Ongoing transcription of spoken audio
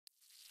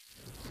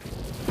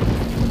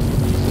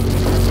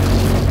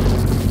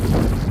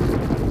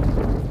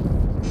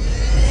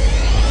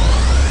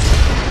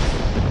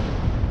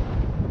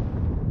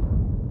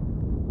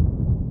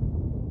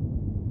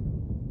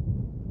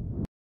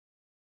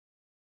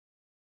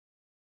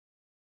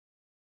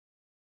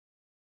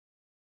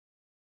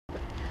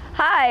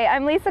Hi,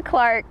 I'm Lisa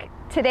Clark.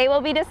 Today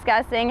we'll be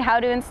discussing how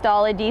to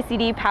install a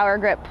DCD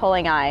Power-Grip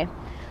pulling eye.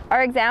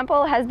 Our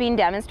example has been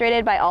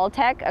demonstrated by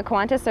Allteck, a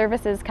Quanta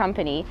Services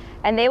company,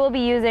 and they will be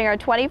using our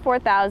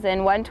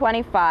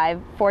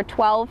 24125 for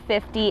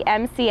 1250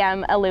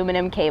 MCM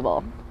aluminum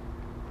cable.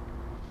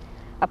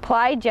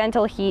 Apply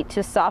gentle heat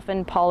to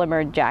soften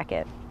polymer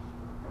jacket.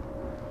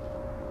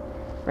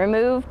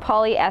 Remove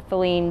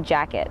polyethylene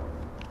jacket.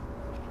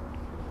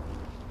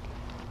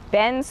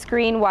 Bend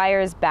screen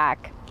wires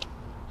back.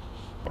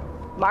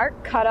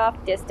 Mark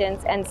cutoff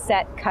distance and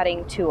set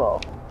cutting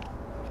tool.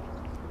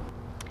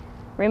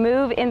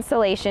 Remove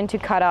insulation to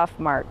cutoff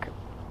mark.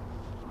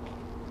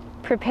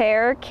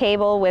 Prepare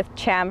cable with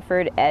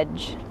chamfered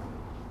edge.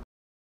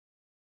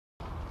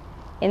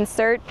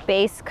 Insert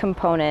base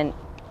component.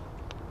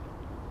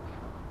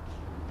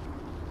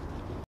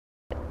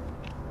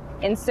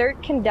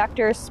 Insert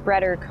conductor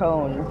spreader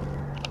cone.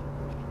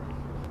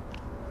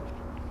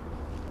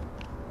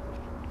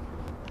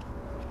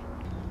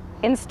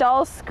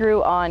 Install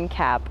screw-on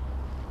cap.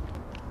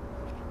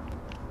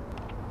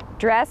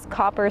 Dress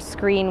copper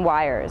screen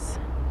wires.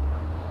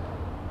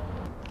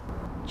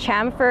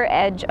 Chamfer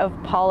edge of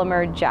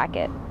polymer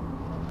jacket.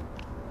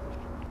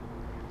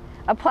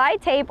 Apply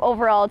tape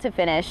overall to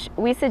finish.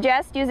 We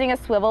suggest using a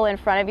swivel in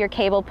front of your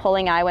cable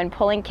pulling eye when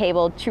pulling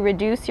cable to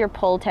reduce your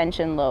pull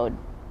tension load.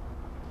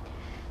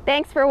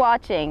 Thanks for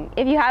watching.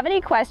 If you have any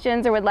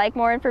questions or would like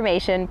more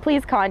information,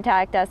 please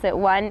contact us at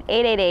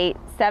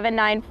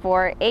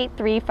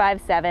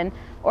 1-888-794-8357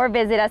 or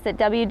visit us at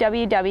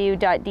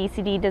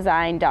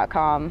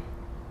www.dcddesign.com.